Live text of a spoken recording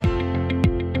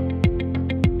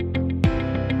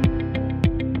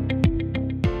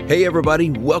Hey everybody,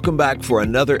 welcome back for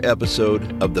another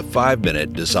episode of the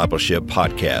 5-Minute Discipleship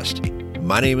Podcast.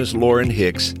 My name is Lauren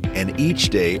Hicks, and each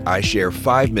day I share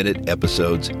 5-minute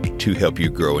episodes to help you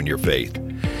grow in your faith.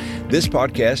 This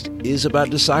podcast is about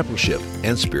discipleship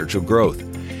and spiritual growth.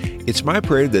 It's my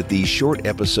prayer that these short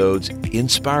episodes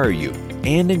inspire you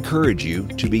and encourage you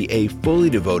to be a fully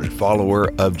devoted follower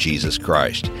of Jesus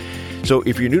Christ. So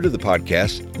if you're new to the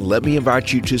podcast, let me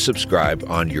invite you to subscribe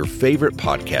on your favorite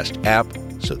podcast app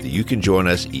so that you can join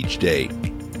us each day.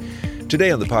 Today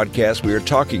on the podcast, we are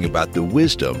talking about the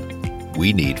wisdom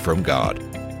we need from God.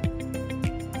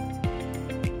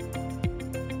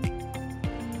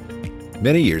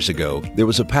 Many years ago, there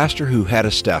was a pastor who had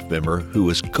a staff member who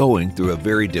was going through a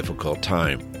very difficult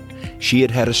time. She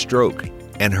had had a stroke,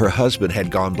 and her husband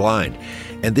had gone blind,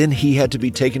 and then he had to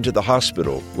be taken to the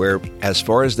hospital where, as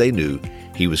far as they knew,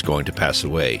 he was going to pass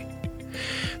away.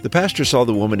 The pastor saw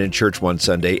the woman in church one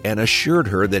Sunday and assured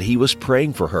her that he was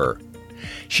praying for her.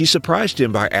 She surprised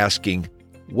him by asking,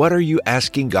 "What are you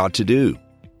asking God to do?"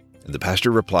 And the pastor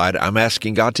replied, "I'm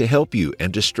asking God to help you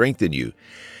and to strengthen you."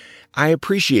 "I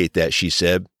appreciate that," she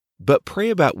said, "but pray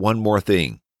about one more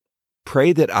thing.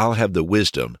 Pray that I'll have the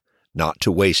wisdom not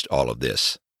to waste all of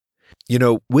this." You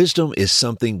know, wisdom is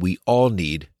something we all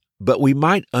need, but we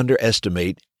might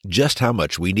underestimate just how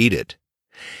much we need it.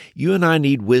 You and I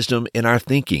need wisdom in our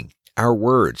thinking, our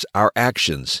words, our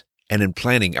actions, and in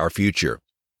planning our future.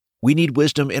 We need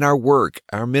wisdom in our work,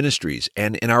 our ministries,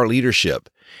 and in our leadership.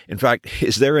 In fact,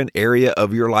 is there an area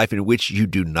of your life in which you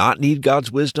do not need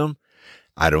God's wisdom?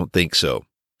 I don't think so.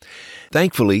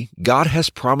 Thankfully, God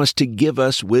has promised to give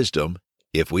us wisdom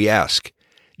if we ask.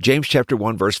 James chapter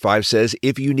 1 verse 5 says,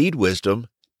 "If you need wisdom,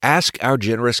 ask our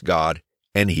generous God,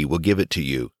 and He will give it to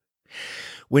you."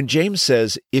 When James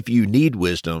says, "if you need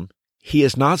wisdom," he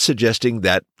is not suggesting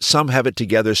that some have it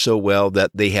together so well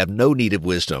that they have no need of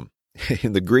wisdom.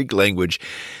 In the Greek language,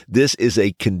 this is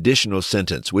a conditional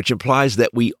sentence, which implies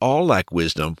that we all lack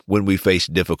wisdom when we face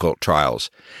difficult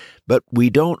trials, but we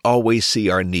don't always see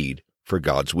our need for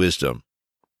God's wisdom.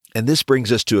 And this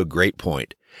brings us to a great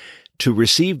point. To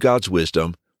receive God's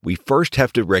wisdom, we first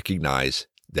have to recognize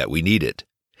that we need it.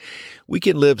 We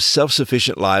can live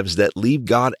self-sufficient lives that leave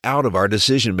God out of our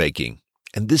decision-making,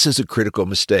 and this is a critical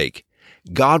mistake.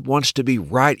 God wants to be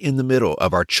right in the middle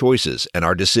of our choices and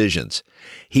our decisions.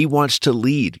 He wants to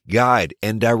lead, guide,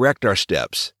 and direct our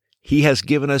steps. He has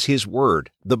given us His Word,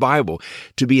 the Bible,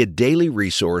 to be a daily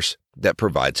resource that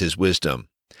provides His wisdom.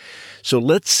 So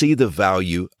let's see the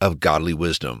value of godly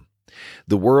wisdom.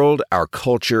 The world, our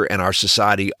culture, and our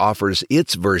society offers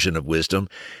its version of wisdom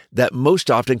that most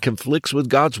often conflicts with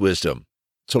God's wisdom.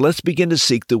 So let's begin to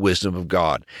seek the wisdom of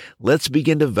God. Let's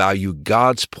begin to value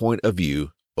God's point of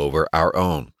view over our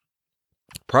own.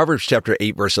 Proverbs chapter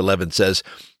 8 verse 11 says,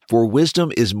 "For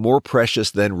wisdom is more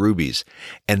precious than rubies,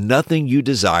 and nothing you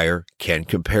desire can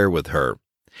compare with her."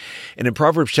 And in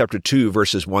Proverbs chapter 2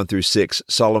 verses 1 through 6,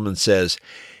 Solomon says,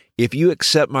 "If you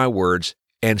accept my words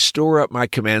and store up my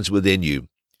commands within you,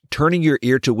 turning your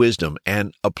ear to wisdom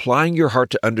and applying your heart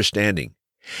to understanding,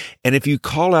 and if you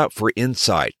call out for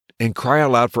insight and cry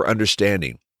aloud for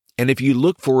understanding, and if you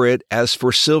look for it as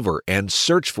for silver and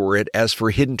search for it as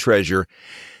for hidden treasure,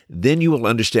 then you will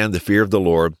understand the fear of the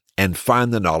Lord and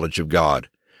find the knowledge of God,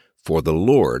 for the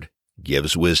Lord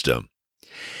gives wisdom."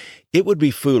 It would be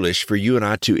foolish for you and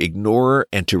I to ignore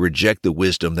and to reject the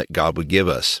wisdom that God would give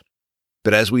us.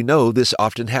 But as we know, this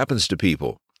often happens to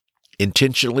people.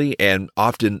 Intentionally and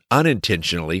often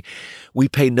unintentionally, we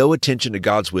pay no attention to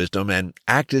God's wisdom and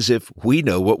act as if we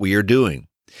know what we are doing.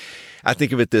 I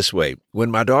think of it this way. When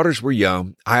my daughters were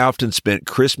young, I often spent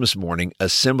Christmas morning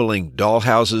assembling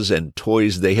dollhouses and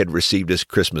toys they had received as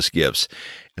Christmas gifts,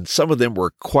 and some of them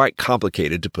were quite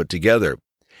complicated to put together.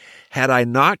 Had I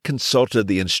not consulted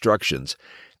the instructions,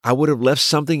 I would have left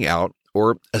something out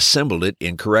or assembled it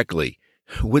incorrectly.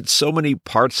 With so many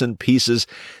parts and pieces,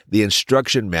 the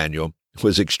instruction manual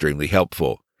was extremely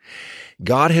helpful.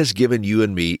 God has given you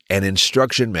and me an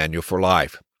instruction manual for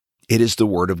life. It is the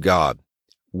Word of God.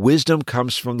 Wisdom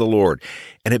comes from the Lord,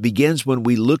 and it begins when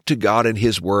we look to God and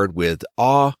His Word with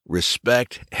awe,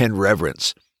 respect, and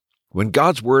reverence. When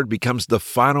God's Word becomes the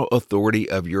final authority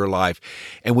of your life,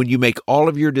 and when you make all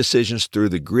of your decisions through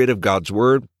the grid of God's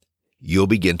Word, you'll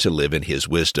begin to live in His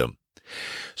wisdom.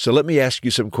 So let me ask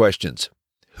you some questions.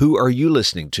 Who are you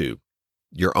listening to?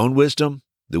 Your own wisdom,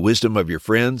 the wisdom of your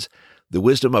friends, the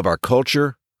wisdom of our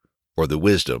culture, or the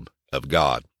wisdom of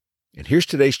God? And here's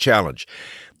today's challenge.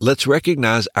 Let's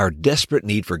recognize our desperate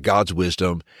need for God's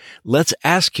wisdom. Let's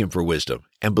ask Him for wisdom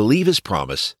and believe His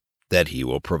promise that He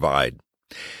will provide.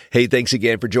 Hey, thanks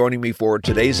again for joining me for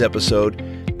today's episode.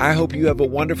 I hope you have a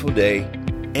wonderful day.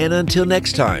 And until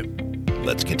next time,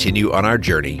 let's continue on our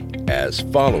journey as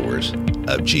followers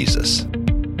of Jesus.